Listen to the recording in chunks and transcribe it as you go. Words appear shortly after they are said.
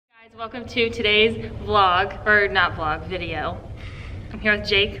Welcome to today's vlog, or not vlog, video. I'm here with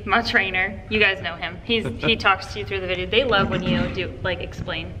Jake, my trainer. You guys know him. He talks to you through the video. They love when you do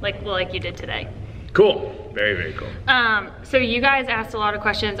explain, like you did today. Cool, very, very cool. So you guys asked a lot of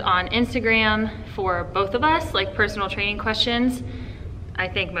questions on Instagram for both of us, like personal training questions. I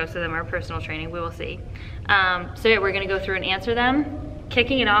think most of them are personal training, we will see. So yeah, we're gonna go through and answer them.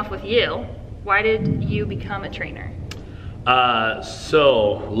 Kicking it off with you, why did you become a trainer?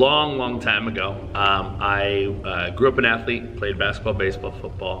 So long time ago, I grew up an athlete, played basketball, baseball,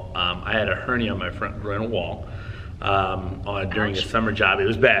 football. I had a hernia on my front rental wall during a summer job. It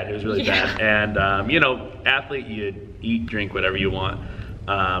was bad, it was really bad. And you know, athlete, you eat, drink, whatever you want.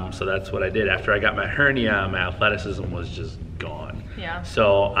 So that's what I did. After I got my hernia, my athleticism was just gone. Yeah.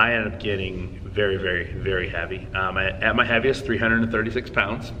 So I ended up getting very heavy. At my heaviest, 336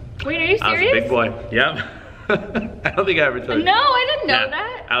 pounds. Wait, are you serious? I was a big boy, yep. I don't think I ever told you. No, I didn't know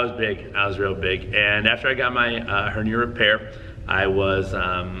that. I was big. I was real big. And after I got my hernia repair, I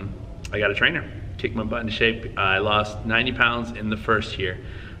got a trainer. Kicked my butt into shape. I lost 90 pounds in the first year,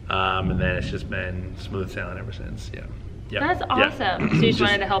 and then it's just been smooth sailing ever since. Yeah. That's awesome. So you just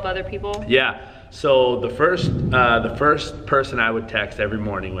wanted to help other people? Yeah. So the first person I would text every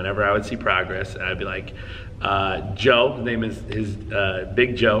morning whenever I would see progress, I'd be like, Joe, his name is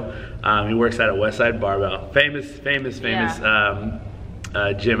Big Joe. He works out at Westside Barbell, famous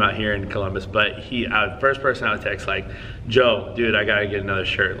gym out here in Columbus. But first person I would text, like, Joe, dude, I gotta get another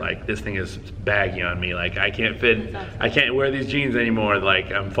shirt. Like, this thing is baggy on me. Like, I can't wear these jeans anymore.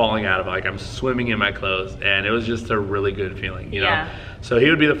 Like, I'm falling out of it. Like, I'm swimming in my clothes. And it was just a really good feeling, you know? So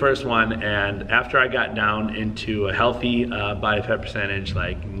he would be the first one. And after I got down into a healthy body fat percentage,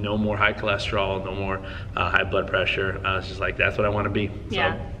 like no more high cholesterol, no more high blood pressure, I was just like, that's what I want to be.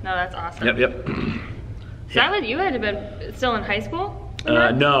 Yeah, no, that's awesome. Yep. So you had to been still in high school?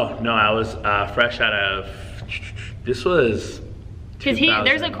 No, I was fresh out of, this was because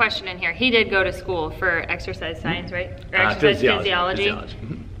there's a question in here. He did go to school for exercise science, right? Or exercise physiology.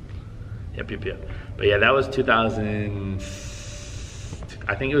 Yep. But yeah, that was 2000.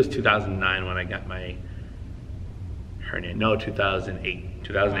 I think it was 2009 when I got my hernia. No, 2008.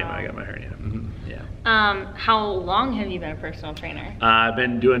 2008 when I got my hernia. Yeah. How long have you been a personal trainer? I've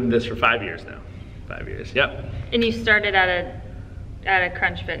been doing this for 5 years now. 5 years. Yep. And you started at a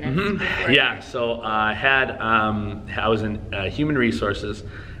Crunch Fitness. Yeah. So I was in human resources,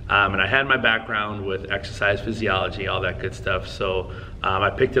 and I had my background with exercise physiology, all that good stuff. So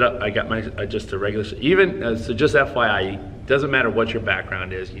I picked it up. I got my just a regular. So just FYI. Doesn't matter what your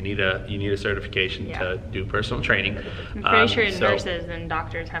background is, you need a certification to do personal training. I'm pretty sure nurses and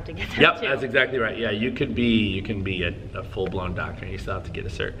doctors have to get that Yep, too. that's exactly right. Yeah, you can be a full-blown doctor, and you still have to get a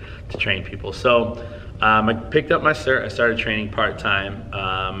cert to train people. So I picked up my cert, I started training part-time,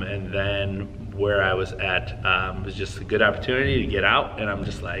 and then where I was at was just a good opportunity to get out, and I'm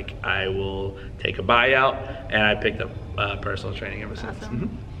just like, I will take a buyout, and I picked up personal training ever since.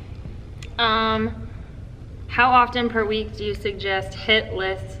 Awesome. How often per week do you suggest HIIT,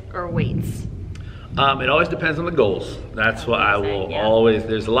 lifts, or weights? It always depends on the goals. That's what I will always,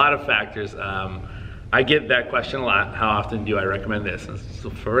 there's a lot of factors. I get that question a lot, how often do I recommend this? And so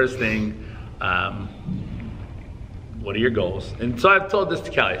first thing, what are your goals? And so I've told this to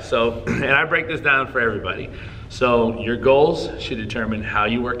Kelly, and I break this down for everybody. So your goals should determine how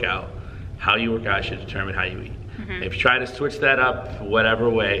you work out. How you work out should determine how you eat. If you try to switch that up whatever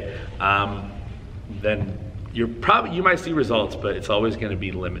way, then you might see results, but it's always going to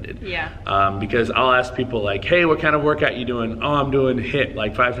be limited. Yeah. Because I'll ask people like, hey, what kind of workout you doing? Oh, I'm doing HIIT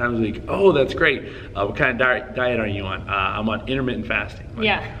like 5 times a week. Oh, that's great. What kind of diet are you on? I'm on intermittent fasting. Like,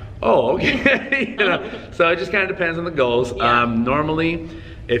 yeah. Oh, okay. You know, so it just kind of depends on the goals. Yeah. Normally,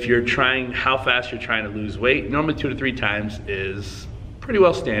 if you're trying, how fast you're trying to lose weight, normally 2 to 3 times is pretty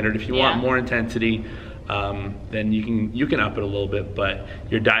well standard. If you want more intensity, then you can up it a little bit, but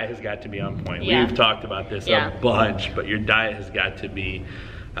your diet has got to be on point. We've talked about this a bunch, but your diet has got to be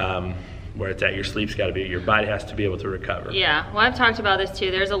where it's at. Your sleep's got to be, your body has to be able to recover. Yeah, well, I've talked about this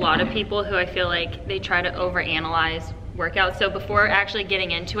too. There's a lot of people who I feel like they try to overanalyze workouts. So before actually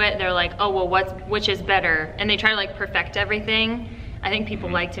getting into it, they're like, oh, well, which is better? And they try to like perfect everything. I think people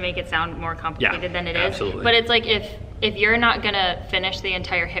like to make it sound more complicated than it is. Absolutely. But it's like if you're not gonna finish the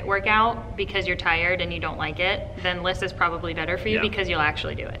entire HIIT workout because you're tired and you don't like it, then LIST is probably better for you because you'll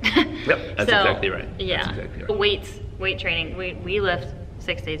actually do it. Yep, that's exactly right. Yeah, that's exactly right. Weight training, we lift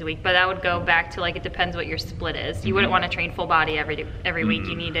 6 days a week, but that would go back to like, it depends what your split is. You wouldn't want to train full body every week.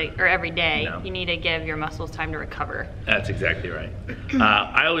 You need to, or every day, you need to give your muscles time to recover. That's exactly right.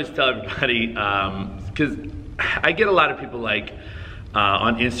 I always tell everybody, because I get a lot of people like,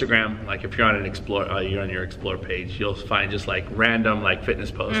 On Instagram, like if you're on an Explore, you're on your Explore page, you'll find just like random like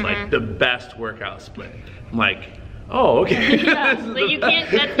fitness posts, like the best workout split. I'm like, oh, okay. Yeah, like you can't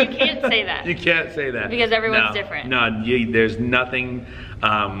say that. You can't say that because everyone's different. No, there's nothing.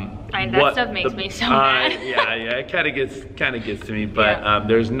 That stuff makes me so mad. Yeah, it kind of gets to me. But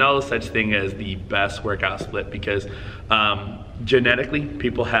there's no such thing as the best workout split because genetically,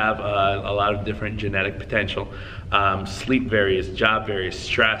 people have a lot of different genetic potential. Sleep varies, job varies,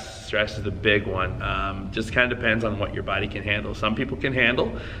 stress is the big one. Just kind of depends on what your body can handle. Some people can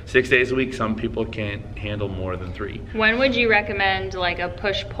handle 6 days a week, some people can't handle more than 3. When would you recommend like a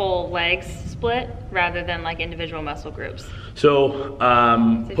push-pull legs split rather than like individual muscle groups? So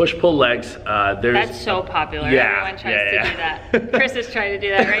push-pull legs, that's so popular. Everyone tries to do that. Chris is trying to do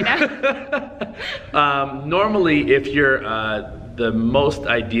that right now. Normally, if you're the most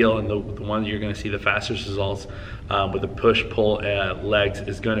ideal and the one you're going to see the fastest results with the push-pull legs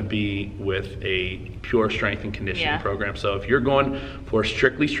is going to be with a pure strength and conditioning program. So if you're going for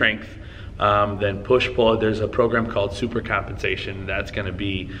strictly strength, then push-pull, there's a program called super compensation. That's going to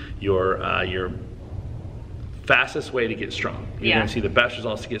be your fastest way to get strong. You're going to see the best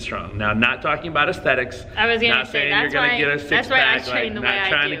results to get strong. Now, not talking about aesthetics. I was going to say you're going to get a six-pack. Like, not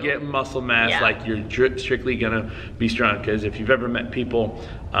trying to get muscle mass. Like you're strictly going to be strong. Because if you've ever met people,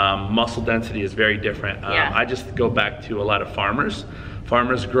 muscle density is very different. I just go back to a lot of farmers.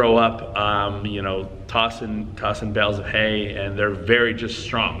 Farmers grow up, tossing bales of hay, and they're very just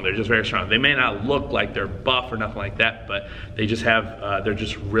strong. They're just very strong. They may not look like they're buff or nothing like that, but they just have. They're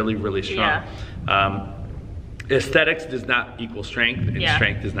just really, really strong. Aesthetics does not equal strength, and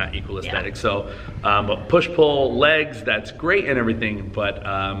strength does not equal aesthetics. So, but push-pull legs, that's great and everything, but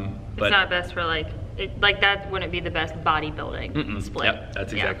it's not best for like that. Wouldn't be the best bodybuilding split. Yep,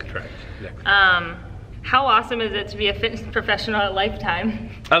 that's exactly correct. Exactly. How awesome is it to be a fitness professional at Lifetime?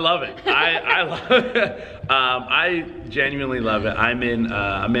 I love it. I love it. I genuinely love it. I'm in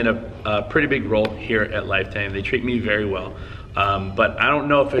a pretty big role here at Lifetime. They treat me very well. But I don't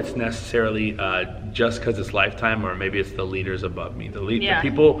know if it's necessarily just because it's Lifetime, or maybe it's the leaders above me. The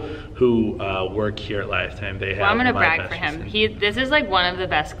people who work here at Lifetime, they have. Well, I'm gonna brag for him. This is like one of the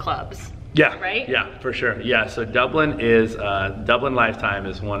best clubs. Yeah. Right. Yeah, for sure. Yeah. So Dublin Lifetime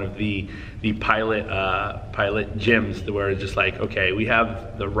is one of the pilot gyms where it's just like, okay, we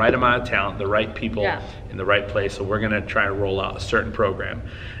have the right amount of talent, the right people in the right place, so we're gonna try and roll out a certain program,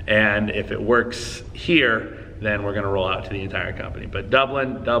 and if it works here, then we're going to roll out to the entire company. But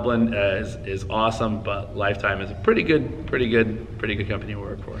Dublin is awesome, but Lifetime is a pretty good company to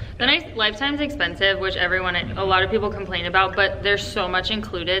work for. Lifetime's expensive, which a lot of people complain about, but there's so much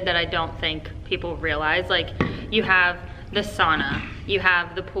included that I don't think people realize. Like, you have the sauna, you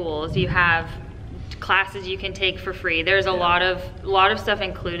have the pools, you have classes you can take for free. There's a lot of stuff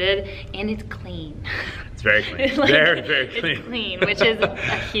included, and it's clean. It's very clean. Very clean. It's clean, which is a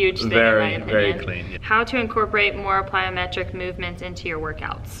huge thing in my opinion. Very clean. Yeah. How to incorporate more plyometric movements into your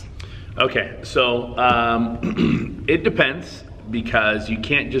workouts? Okay, so it depends, because you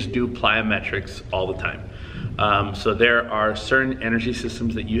can't just do plyometrics all the time. So there are certain energy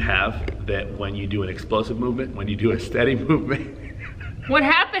systems that you have that when you do an explosive movement, when you do a steady movement. What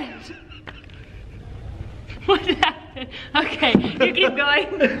happened? What happened? Okay, you keep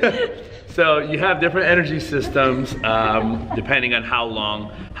going. So you have different energy systems depending on how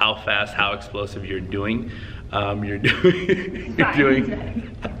long, how fast, how explosive you're doing. How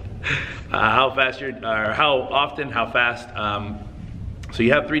fast or how often, how fast. So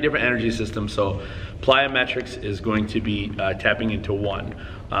you have 3 different energy systems. So plyometrics is going to be tapping into one.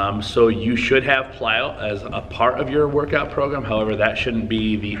 So you should have plyo as a part of your workout program. However, that shouldn't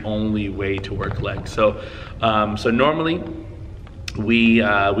be the only way to work legs. So normally we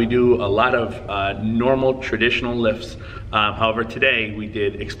do a lot of normal traditional lifts. However, today we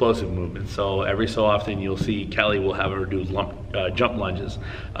did explosive movements. So every so often you'll see Kelly will have her do jump lunges.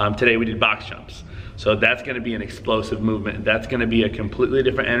 Today we did box jumps. So that's going to be an explosive movement. That's going to be a completely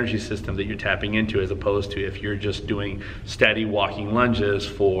different energy system that you're tapping into, as opposed to if you're just doing steady walking lunges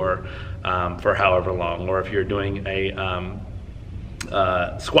for however long, or if you're doing a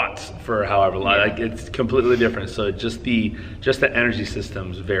squats for however long. Like, it's completely different. So just the energy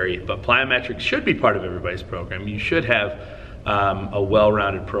systems vary. But plyometrics should be part of everybody's program. You should have a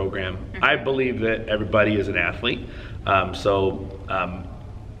well-rounded program. I believe that everybody is an athlete.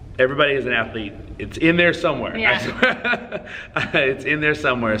 Everybody is an athlete. It's in there somewhere. Yeah. It's in there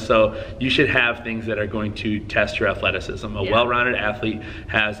somewhere. So you should have things that are going to test your athleticism. A well-rounded athlete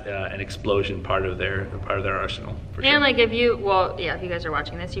has an explosion part of their arsenal. For sure. Like if you guys are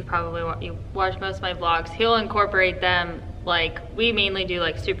watching this, you probably watch most of my vlogs. He'll incorporate them like we mainly do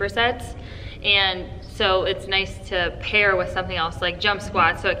like supersets, and so it's nice to pair with something else like jump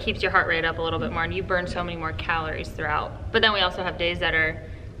squats, so it keeps your heart rate up a little bit more and you burn so many more calories throughout. But then we also have days that are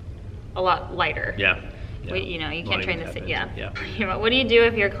a lot lighter. Yeah. You know, you can't train the same. Yeah. Yeah. What do you do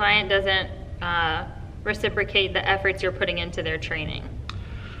if your client doesn't reciprocate the efforts you're putting into their training?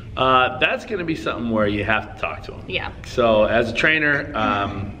 That's going to be something where you have to talk to them. Yeah. So as a trainer,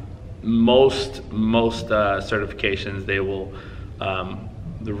 most certifications, they will,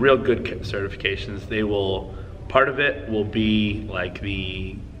 the real good certifications, they will, part of it will be like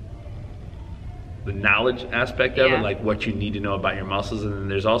the knowledge aspect of it, like what you need to know about your muscles, and then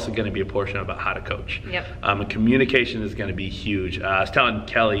there's also going to be a portion about how to coach. Yep. And communication is going to be huge. I was telling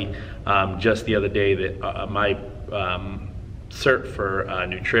Kelly just the other day that my cert for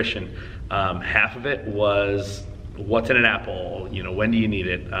nutrition, half of it was what's in an apple, you know, when do you need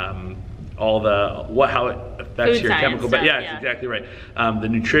it, how it affects Food your chemical, stuff, yeah, exactly right. The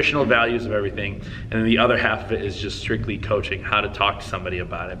nutritional values of everything, and then the other half of it is just strictly coaching, how to talk to somebody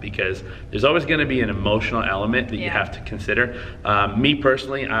about it, because there's always going to be an emotional element that you have to consider. Me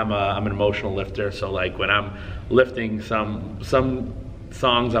personally, I'm an emotional lifter, so like when I'm lifting, some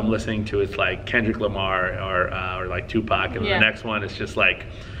songs I'm listening to, it's like Kendrick Lamar or like Tupac, and the next one is just like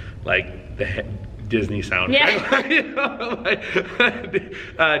the Disney soundtrack, you know,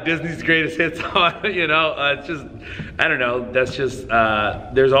 like Disney's greatest hits on, you know, it's just, I don't know, that's just,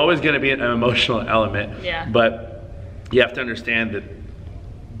 there's always going to be an emotional element, but you have to understand that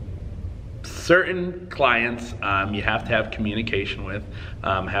certain clients you have to have communication with,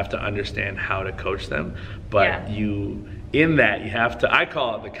 have to understand how to coach them, but in that you have to, I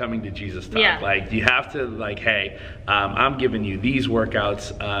call it the coming to Jesus talk, like you have to like, hey, I'm giving you these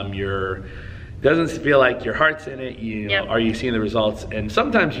workouts, doesn't feel like your heart's in it, you know, are you seeing the results? And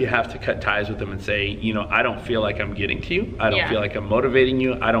sometimes you have to cut ties with them and say, you know, I don't feel like I'm getting to you, I don't feel like I'm motivating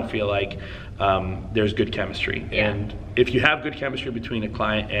you, I don't feel like there's good chemistry. And if you have good chemistry between a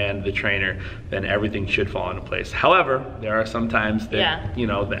client and the trainer, then everything should fall into place. However, there are some times that, you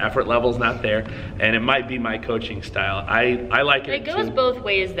know, the effort level's not there, and it might be my coaching style. I like it. It goes both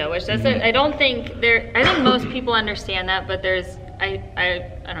ways though, which doesn't, I think most people understand that, but there's, I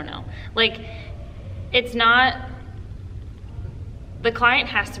don't know. Like, it's not, the client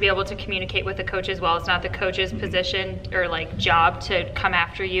has to be able to communicate with the coach as well. It's not the coach's position or like job to come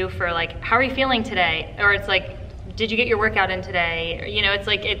after you for like, how are you feeling today? Or it's like, did you get your workout in today? Or, you know, it's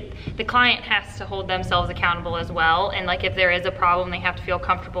like the client has to hold themselves accountable as well. And like if there is a problem, they have to feel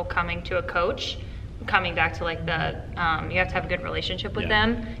comfortable coming to a coach. Coming back to like the, you have to have a good relationship with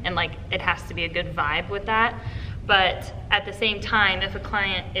them, and like it has to be a good vibe with that. But at the same time, if a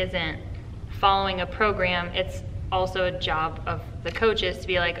client isn't following a program, it's also a job of the coaches to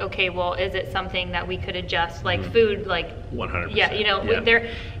be like, okay, well, is it something that we could adjust, like food, like 100%. Yeah, you know,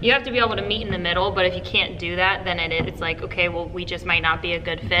 you have to be able to meet in the middle. But if you can't do that, then it's like, okay, well, we just might not be a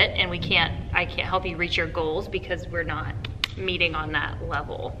good fit, and I can't help you reach your goals because we're not meeting on that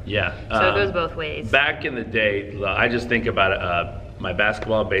level. So it goes both ways. Back in the day, I just think about it, my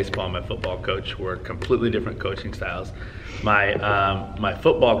basketball, baseball, and my football coach were completely different coaching styles. My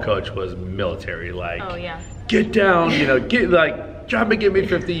football coach was military, like, get down, you know, get like, drop and give me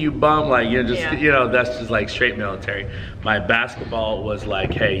 50, you bum, like, you know, just, you know, that's just like straight military. My basketball was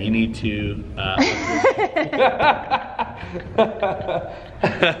like, hey, you need to,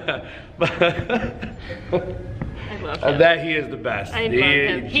 that he is the best.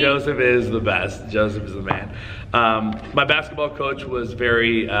 Joseph is the best. Joseph is the man. My basketball coach was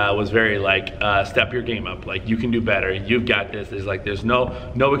very like, step your game up. Like, you can do better. You've got this. There's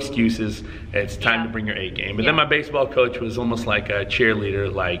no excuses. It's time to bring your A game. But then my baseball coach was almost like a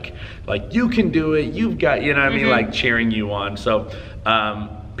cheerleader. Like you can do it. You've got, you know what I mean? Like cheering you on. So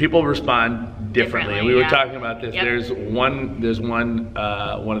people respond differently. And we were talking about this. There's one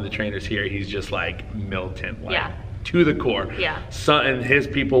of the trainers here. He's just like militant. Like, to the core. And his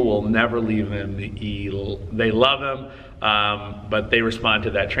people will never leave him. They love him, but they respond to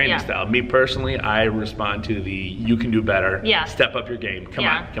that training style. Me personally, I respond to the you can do better. Step up your game. Come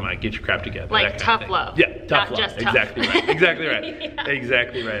on, get your crap together. Like tough love. Tough love. Exactly right. Exactly right.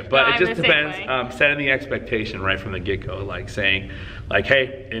 Exactly right. But it just depends. Setting the expectation right from the get-go, like saying, like,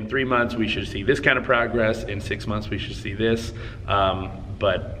 hey, in 3 months we should see this kind of progress. In 6 months we should see this.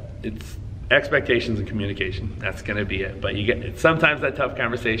 But it's expectations and communication. That's going to be it. But sometimes that tough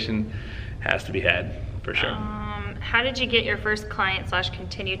conversation has to be had, for sure. How did you get your first client /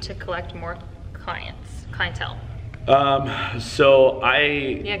 continue to collect more clientele? So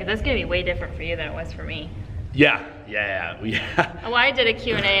because that's going to be way different for you than it was for me. Yeah, Well, I did a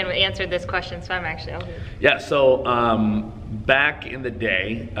Q&A and answered this question, so I'm actually over. Yeah, so back in the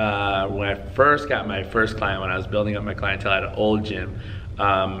day, when I first got my first client, when I was building up my clientele at an old gym,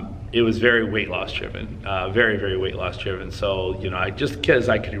 it was very weight loss driven, very, very weight loss driven. So, you know, I just, because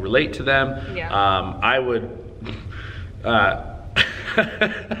I could relate to them, I would,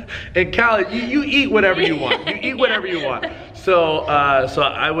 in college, you eat whatever you want. You eat whatever you want. So, so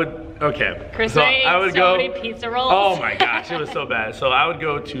I would, Chris, so I would go, many pizza rolls. Oh my gosh, it was so bad. So I would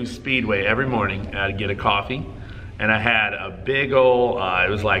go to Speedway every morning and I'd get a coffee, and I had a big old, it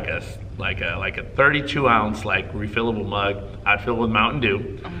was like a 32 ounce like refillable mug. I'd fill it with Mountain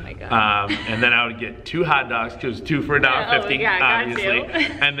Dew. Oh my god. And then I would get 2 hot dogs, because it was 2 for $1.50, obviously,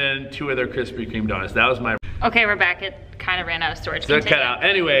 and then 2 other Krispy Kreme donuts. That was my. Okay, we're back. It kind of ran out of storage. So cut out.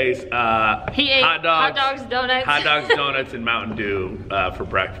 Anyways, he ate hot dogs, donuts, and Mountain Dew for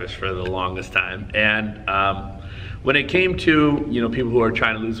breakfast for the longest time. And when it came to, you know, people who are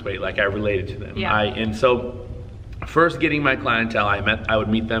trying to lose weight, like, I related to them. Yeah. And so first getting my clientele, I would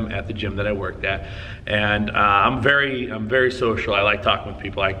meet them at the gym that I worked at, and I'm very social. I like talking with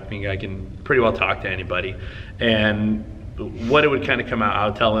people. I think I can pretty well talk to anybody, and what it would kind of come out,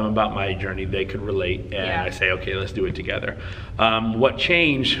 I'll tell them about my journey, they could relate, and I say, okay, let's do it together. What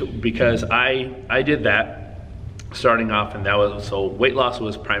changed, because I did that starting off, and that was, so weight loss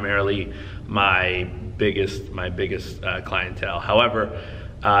was primarily my biggest clientele. However,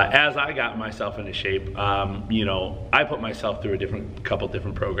 as I got myself into shape, you know, I put myself through a couple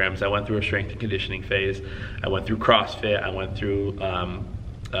different programs. I went through a strength and conditioning phase. I went through CrossFit. I went through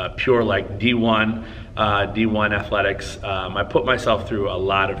pure like D1 athletics. I put myself through a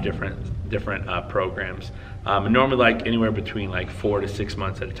lot of different programs. Normally like anywhere between like 4 to 6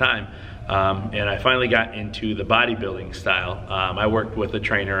 months at a time. And I finally got into the bodybuilding style. I worked with a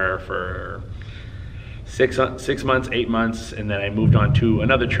trainer for 6 months, 8 months, and then I moved on to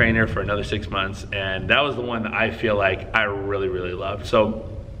another trainer for another 6 months, and that was the one that I feel like I really, really loved. So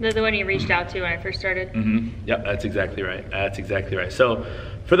the one you reached out to when I first started? Mm-hmm. Yep, that's exactly right. That's exactly right. So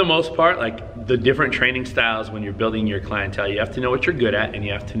for the most part, like the different training styles, when you're building your clientele, you have to know what you're good at, and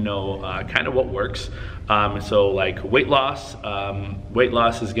you have to know kind of what works. So like weight loss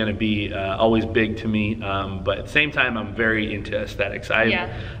is going to be always big to me, but at the same time, I'm very into aesthetics.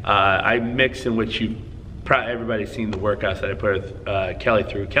 I mix in which everybody's seen the workouts that I put Kelly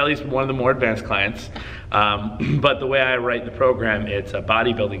through. Kelly's one of the more advanced clients, but the way I write the program, it's a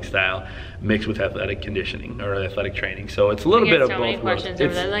bodybuilding style mixed with athletic conditioning or athletic training. So it's a little bit of both. Many questions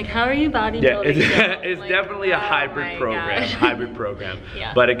over there, like, how are you bodybuilding? Yeah, it's like, definitely a hybrid program.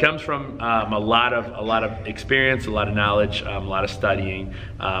 Yeah. But it comes from a lot of experience, a lot of knowledge, a lot of studying.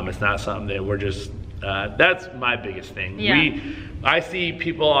 It's not something that we're just. That's my biggest thing. Yeah. I see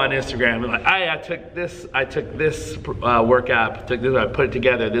people on Instagram and like, I took this workout, I put it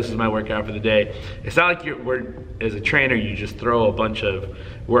together, this is my workout for the day. It's not like as a trainer, you just throw a bunch of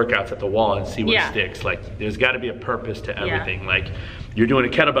workouts at the wall and see what sticks. Like, there's got to be a purpose to everything. Like, you're doing a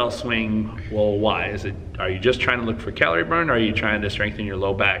kettlebell swing, well, why? Are you just trying to look for calorie burn, or are you trying to strengthen your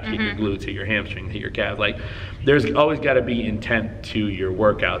low back, hit your glutes, hit your hamstring, hit your calves? Like, there's always got to be intent to your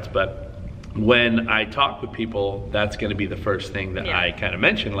workouts, but when I talk with people, that's going to be the first thing that I kind of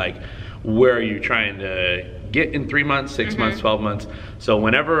mention, like, where are you trying to get in 3 months, 6 months, 12 months? So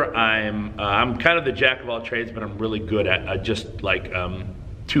whenever I'm kind of the jack of all trades, but I'm really good at just like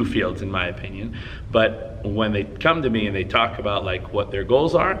 2 fields in my opinion. But when they come to me and they talk about like what their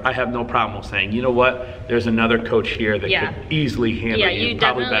goals are, I have no problem saying, you know what, there's another coach here that could easily handle you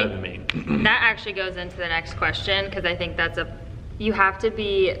probably better than me. That actually goes into the next question, because I think you have to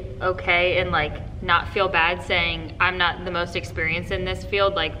be okay and like not feel bad saying, I'm not the most experienced in this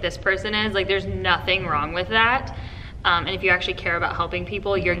field like this person is. Like, there's nothing wrong with that. And if you actually care about helping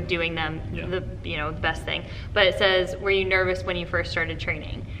people, you're doing them the best thing. But it says, were you nervous when you first started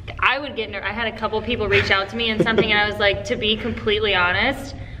training? I would get nervous. I had a couple people reach out to me and something, and I was like, to be completely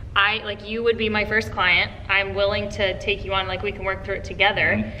honest, you would be my first client. I'm willing to take you on, like, we can work through it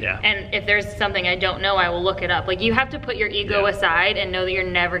together. And if there's something I don't know, I will look it up. Like, you have to put your ego aside and know that you're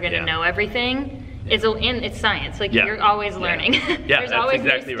never gonna know everything. It's science. Like, you're always learning. There's always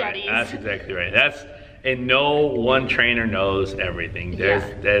exactly new studies. That's exactly right. And no one trainer knows everything.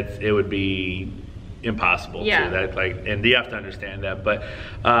 It would be impossible. And you have to understand that. But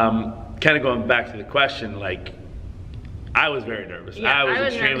kind of going back to the question, like, I was very nervous. Yeah, I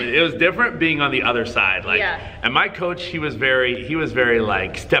was extremely nervous. It was different being on the other side. Like, and my coach, he was very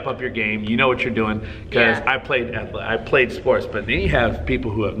like, step up your game. You know what you're doing, because I played sports. But then you have people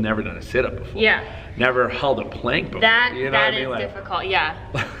who have never done a sit-up before. Never held a plank before. That you know that what I mean? is Like, difficult.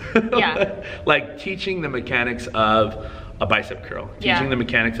 Yeah. Like teaching the mechanics of a bicep curl, teaching the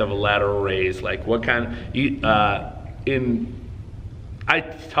mechanics of a lateral raise, like what kind I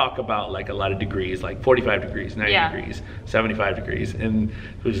talk about like a lot of degrees, like 45 degrees, 90 degrees, 75 degrees, and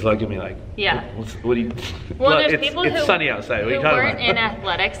they just look at me like, what do you, well, there's people it's who, sunny outside. What who are you talking weren't about? in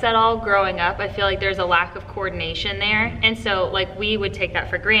athletics at all growing up. I feel like there's a lack of coordination there, and so like we would take that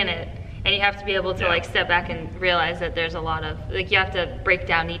for granted, and you have to be able to like step back and realize that there's a lot of, like, you have to break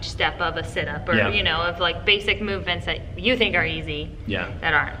down each step of a sit-up, or you know, of like basic movements that you think are easy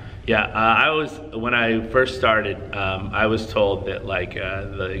that aren't. When I first started, I was told that, like,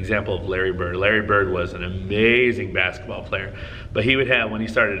 the example of Larry Bird. Larry Bird was an amazing basketball player, but he would have, when he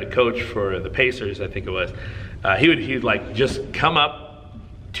started to coach for the Pacers, I think it was, he'd like just come up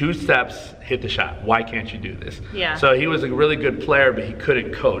 2 steps, hit the shot. Why can't you do this? So he was a really good player, but he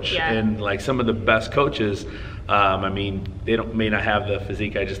couldn't coach. And like some of the best coaches, I mean, they may not have the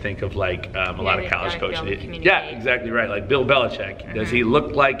physique. I just think of like a lot of college coaches. Exactly right. Like Bill Belichick. Does he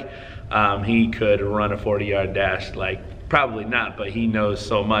look like he could run a 40-yard dash? Like, probably not, but he knows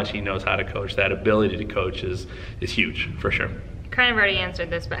so much. He knows how to coach. That ability to coach is huge, for sure. Kind of already answered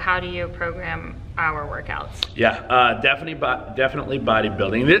this, but how do you program our workouts? Definitely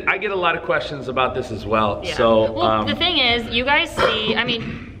bodybuilding. I get a lot of questions about this as well. So, well, the thing is, you guys see, I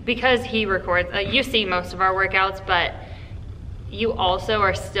mean, because he records, you see most of our workouts, but you also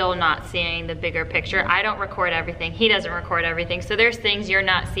are still not seeing the bigger picture. I don't record everything. He doesn't record everything. So there's things you're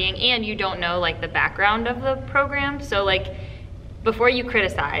not seeing, and you don't know like the background of the program. So like, before you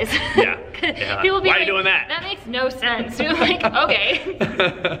criticize, people be why like, are you doing that? That makes no sense. You're like, okay,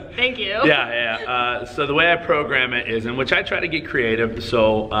 thank you. So the way I program it is, in which I try to get creative.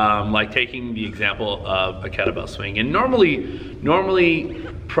 So like taking the example of a kettlebell swing, and normally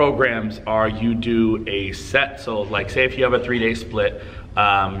programs are, you do a set. So like, say if you have a 3-day split,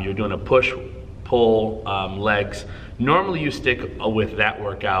 you're doing a push, pull, legs. Normally you stick with that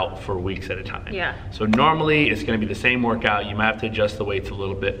workout for weeks at a time. So normally it's gonna be the same workout. You might have to adjust the weights a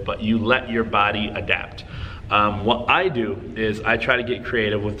little bit, but you let your body adapt. What I do is I try to get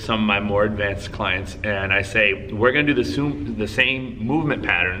creative with some of my more advanced clients, and I say, we're gonna do the same movement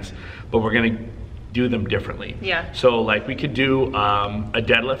patterns, but we're gonna do them differently. So like, we could do a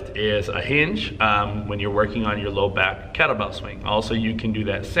deadlift is a hinge when you're working on your low back kettlebell swing. Also, you can do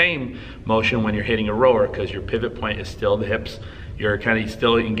that same motion when you're hitting a rower, because your pivot point is still the hips. You're kind of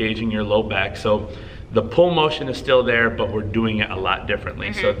still engaging your low back. So the pull motion is still there, but we're doing it a lot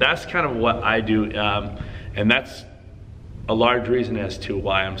differently. So that's kind of what I do, and that's a large reason as to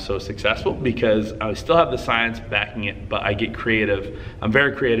why I'm so successful, because I still have the science backing it, but I get creative. I'm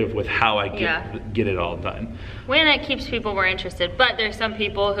very creative with how I get it all done. When it keeps people more interested, but there's some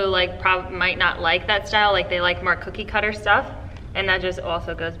people who like probably might not like that style, like they like more cookie cutter stuff, and that just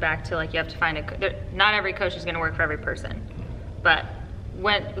also goes back to like, you have to find not every coach is going to work for every person, but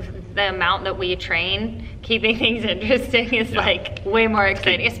when the amount that we train, keeping things interesting is like way more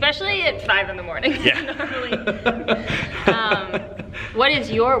exciting, especially at 5 in the morning. Normally. What is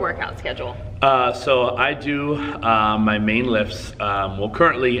your workout schedule? So I do my main lifts. Well,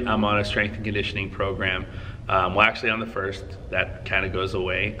 currently I'm on a strength and conditioning program. Well, actually on the first, that kind of goes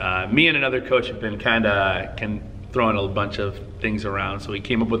away. Me and another coach have been throwing a bunch of things around, so we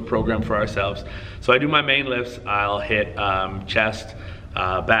came up with a program for ourselves. So I do my main lifts. I'll hit chest,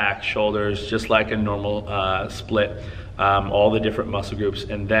 back, shoulders, just like a normal split, all the different muscle groups,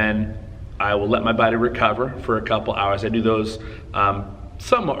 and then I will let my body recover for a couple hours. I do those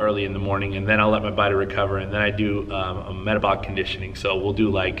somewhat early in the morning, and then I'll let my body recover, and then I do a metabolic conditioning. So we'll do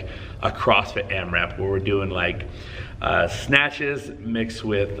like a CrossFit AMRAP, where we're doing like snatches mixed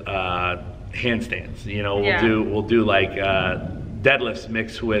with handstands. You know, we'll do like deadlifts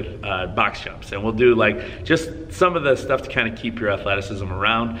mixed with box jumps, and we'll do like just some of the stuff to kind of keep your athleticism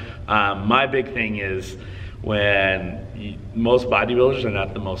around. My big thing is, when most bodybuilders are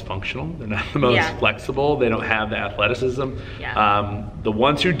not the most functional, they're not the most flexible, they don't have the athleticism. The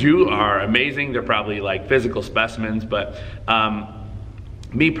ones who do are amazing. They're probably like physical specimens, but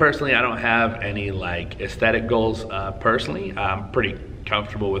me personally, I don't have any like aesthetic goals personally. I'm pretty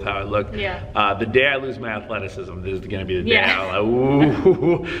comfortable with how I look. The day I lose my athleticism, this is gonna be the day I'm like,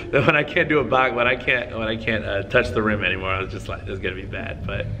 ooh, when I can't do a box, when I can't touch the rim anymore, I was just like, this is gonna be bad.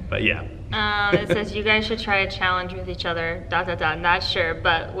 But yeah. It says you guys should try a challenge with each other. ... Not sure,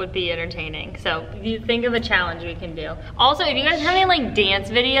 but would be entertaining. So you think of a challenge we can do. Also, if you guys have any like dance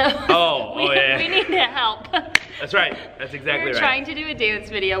videos, we need to help. That's right. That's exactly right. We're trying to do a dance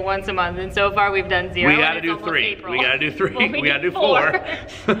video once a month, and so far we've done 0. We gotta do 3. April. We gotta do 3. Well, we gotta do 4.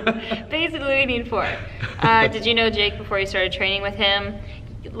 Basically, we need 4. Did you know Jake before you started training with him?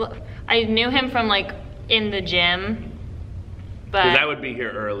 I knew him from like in the gym, but that would be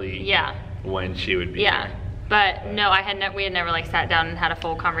here early. Yeah. When she would be. Yeah. Here. But no, we had never like sat down and had a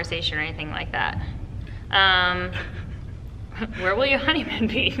full conversation or anything like that. Where will your honeymoon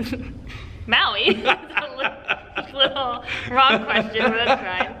be? Maui. That's a little wrong question, but that's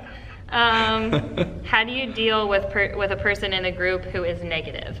fine. How do you deal with a person in the group who is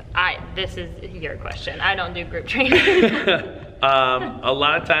negative? This is your question. I don't do group training. A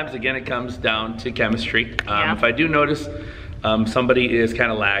lot of times, again, it comes down to chemistry. If I do notice somebody is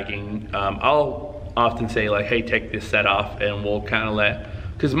kind of lagging, I'll often say like, hey, take this set off, and we'll kind of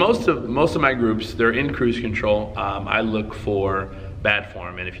because most of my groups, they're in cruise control. I look for bad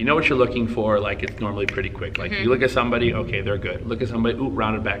form, and if you know what you're looking for, like it's normally pretty quick. Like you look at somebody, okay, they're good. Look at somebody, ooh,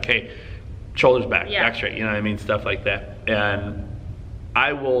 rounded back, hey, shoulders back, back straight, you know what I mean, stuff like that. And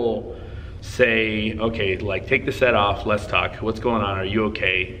I will say, okay, like take the set off, let's talk, what's going on, are you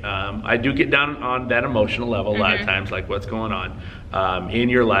okay? I do get down on that emotional level a lot of times, like what's going on in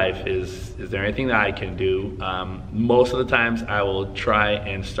your life, is there anything that I can do? Most of the times I will try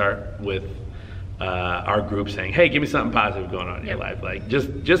and start with our group saying, hey, give me something positive going on in your life. Like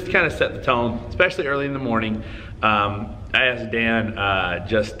just kind of set the tone, especially early in the morning. I asked Dan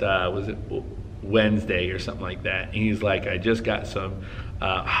was it Wednesday or something like that, and he's like, I just got some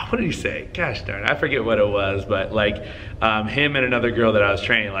what did he say? Gosh darn, I forget what it was, but like him and another girl that I was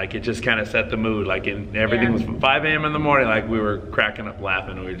training, like it just kind of set the mood, like everything was from 5 a.m. in the morning, like we were cracking up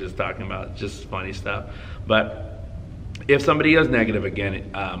laughing, we were just talking about just funny stuff. But if somebody is negative,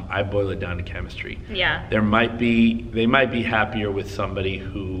 again, I boil it down to chemistry. Yeah. They might be happier with somebody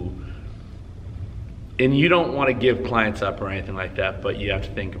who, and you don't want to give clients up or anything like that, but you have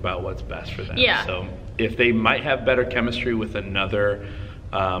to think about what's best for them. Yeah. So if they might have better chemistry with another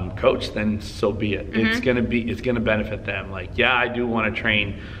coach, then so be it. It's gonna benefit them. Like, yeah, I do want to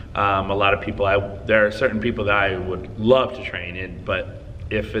train a lot of people. There are certain people that I would love to train in, but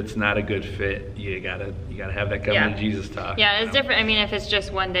if it's not a good fit, you gotta have that come to Jesus talk. Yeah, it's different. I mean, if it's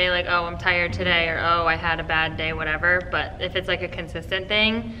just one day, like, oh, I'm tired today, or oh, I had a bad day, whatever. But if it's like a consistent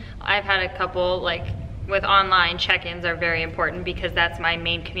thing, I've had a couple, like with online check-ins are very important because that's my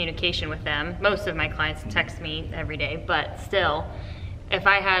main communication with them. Most of my clients text me every day, but still, if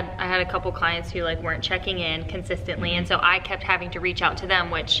I had a couple clients who like weren't checking in consistently, and so I kept having to reach out to them,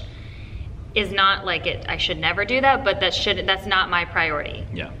 which is not like I should never do that, but that's not my priority.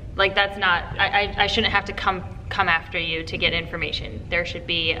 Yeah. Like that's not, I shouldn't have to come after you to get information. There should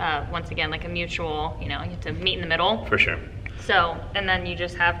be, once again, like a mutual, you have to meet in the middle. For sure. So, and then you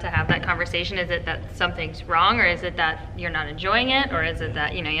just have to have that conversation. Is it that something's wrong, or is it that you're not enjoying it, or is it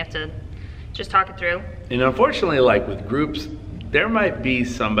that, you have to just talk it through? And unfortunately, like with groups, there might be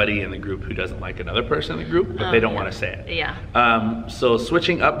somebody in the group who doesn't like another person in the group, but they don't want to say it. Yeah. So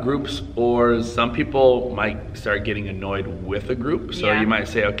switching up groups, or some people might start getting annoyed with a group. So you might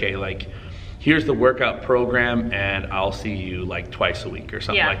say, okay, like, here's the workout program, and I'll see you like twice a week or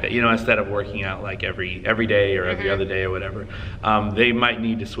something like that. Instead of working out like every day or every other day or whatever. They might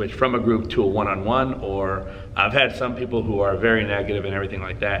need to switch from a group to a one-on-one, or I've had some people who are very negative and everything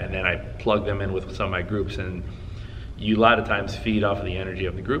like that, and then I plug them in with some of my groups, and you a lot of times feed off of the energy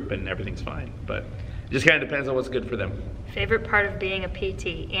of the group and everything's fine. But it just kind of depends on what's good for them. Favorite part of being a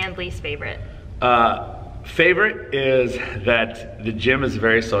PT and least favorite? Favorite is that the gym is a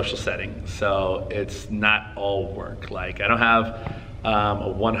very social setting, so it's not all work. Like I don't have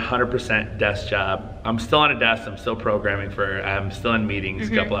a 100% desk job. I'm still on a desk, I'm still programming I'm still in meetings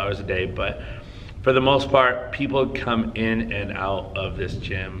a couple hours a day, but for the most part, people come in and out of this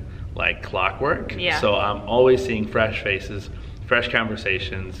gym like clockwork. Yeah. So I'm always seeing fresh faces, fresh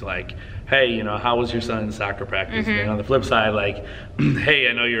conversations, like, hey, how was your son's soccer practice? And on the flip side, like, hey,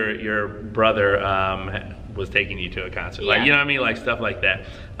 I know your brother was taking you to a concert. Like, you know what I mean? Like stuff like that.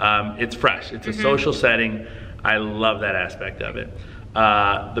 It's fresh, it's a social setting. I love that aspect of it.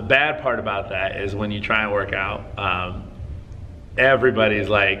 The bad part about that is when you try and work out, everybody's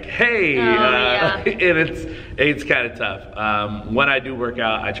like, hey, and it's kind of tough. When I do work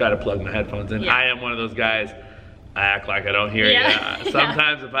out, I try to plug my headphones in. I am one of those guys, I act like I don't hear you.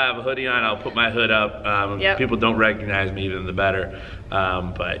 Sometimes if I have a hoodie on, I'll put my hood up. People don't recognize me, even the better.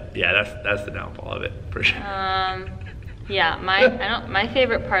 But yeah, that's the downfall of it, for sure. Yeah, my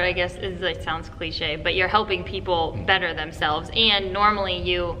favorite part, I guess, is, like, sounds cliche, but you're helping people better themselves. And normally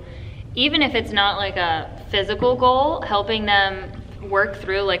even if it's not like a physical goal, helping them work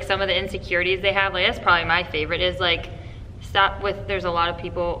through like some of the insecurities they have, like that's probably my favorite, is like there's a lot of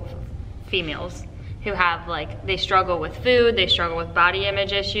people, females, who have like, they struggle with food, they struggle with body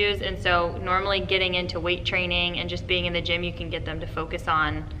image issues, and so normally getting into weight training and just being in the gym, you can get them to focus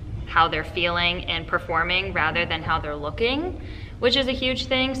on how they're feeling and performing rather than how they're looking, which is a huge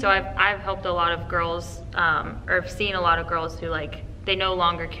thing. So I've helped a lot of girls, or I've seen a lot of girls who like, they no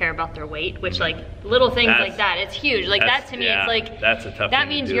longer care about their weight, which like little things like that, it's huge. Like that to me, it's like, that's a tough that thing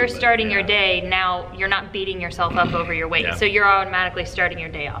means to do, you're starting your day, now you're not beating yourself up over your weight. So you're automatically starting your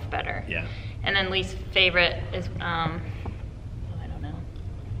day off better. Yeah. And then least favorite is, I don't know.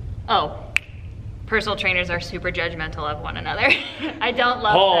 Oh, personal trainers are super judgmental of one another. I don't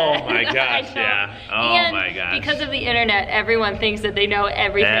love that. Oh my gosh, yeah. Oh my gosh. Because of the internet, everyone thinks that they know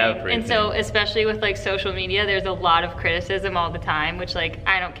everything. And so, especially with like social media, there's a lot of criticism all the time, which like,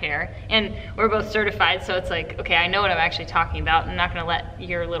 I don't care. And we're both certified, so it's like, okay, I know what I'm actually talking about. I'm not gonna let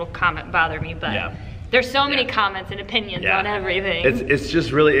your little comment bother me, but there's so many comments and opinions on everything. It's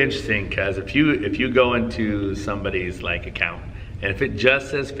just really interesting, because if you go into somebody's like account, and if it just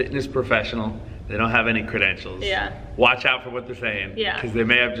says fitness professional, they don't have any credentials. Watch out for what they're saying. Because they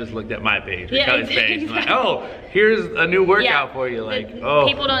may have just looked at my page or Kelly's page. Like, oh, here's a new workout for you. Like,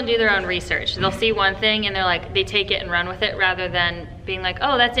 people don't do their own research. They'll see one thing and they're like, they take it and run with it rather than being like,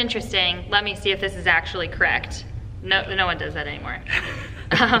 oh, that's interesting. Let me see if this is actually correct. No one does that anymore.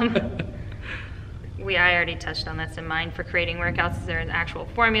 I already touched on this in mine. For creating workouts, is there an actual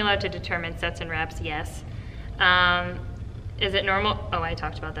formula to determine sets and reps? Yes. Is it normal? Oh, I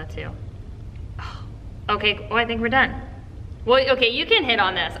talked about that too. Okay, I think we're done. Well, okay, you can hit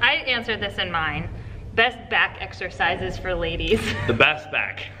on this. I answered this in mine. Best back exercises for ladies. The best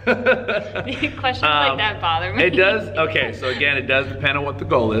back. Questions like that bother me. It does, okay, so again, it does depend on what the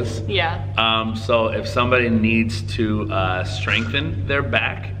goal is. So if somebody needs to strengthen their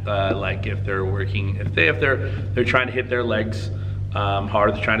back, like if they're working, if they're trying to hit their legs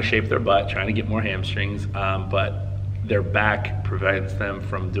hard, they're trying to shape their butt, trying to get more hamstrings, but their back prevents them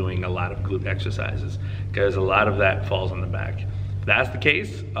from doing a lot of glute exercises, because a lot of that falls on the back. If that's the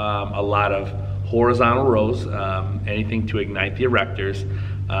case, a lot of horizontal rows, anything to ignite the erectors,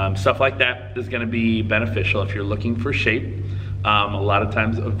 stuff like that is going to be beneficial if you're looking for shape. A lot of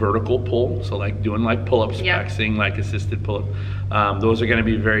times a vertical pull, so like doing like pull-ups, practicing like assisted pull-up, those are going to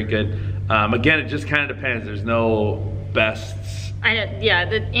be very good. Again, it just kind of depends. There's no bests. And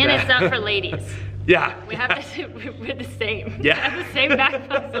it's not for ladies. We have we're the same. We have the same back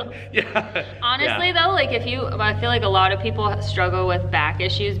muscle. Honestly though, like I feel like a lot of people struggle with back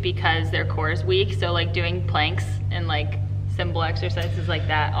issues because their core is weak. So like doing planks and like simple exercises like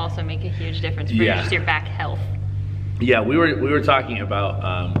that also make a huge difference for just your back health. We were talking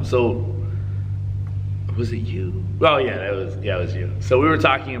about, so was it you? Oh yeah, it was you. So we were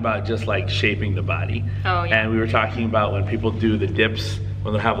talking about just like shaping the body. And we were talking about when people do the dips,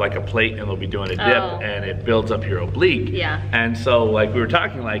 when they'll have like a plate and they'll be doing a dip and it builds up your oblique. And so like we were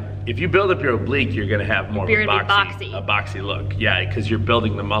talking, like if you build up your oblique, you're gonna have more of a boxy look. Because you're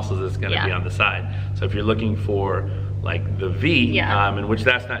building the muscles that's gonna be on the side. So if you're looking for like the V, in which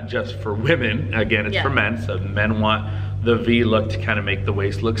that's not just for women, again, it's for men. So men want the V look to kind of make the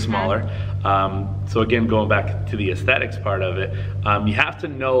waist look smaller. So again, going back to the aesthetics part of it, you have to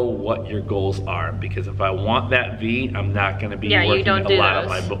know what your goals are, because if I want that V, I'm not going to be working a lot of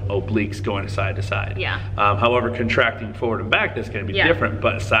my obliques going side to side. However, contracting forward and back, that's going to be different,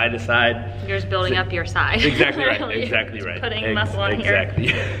 but side to side, you're just building up your side. Exactly right. Exactly right. Putting muscle on here.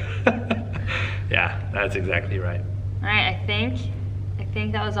 Exactly. That's exactly right. All right, I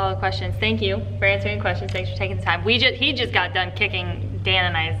think that was all the questions. Thank you for answering questions. Thanks for taking the time. He just got done kicking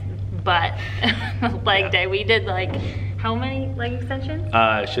Dan and I's butt leg day. We did like, how many leg extensions?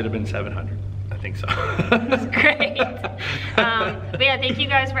 It should have been 700. I think so. That's great. But yeah, thank you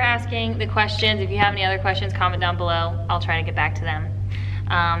guys for asking the questions. If you have any other questions, comment down below. I'll try to get back to them.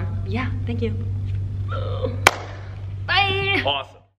 Thank you. Bye. Awesome.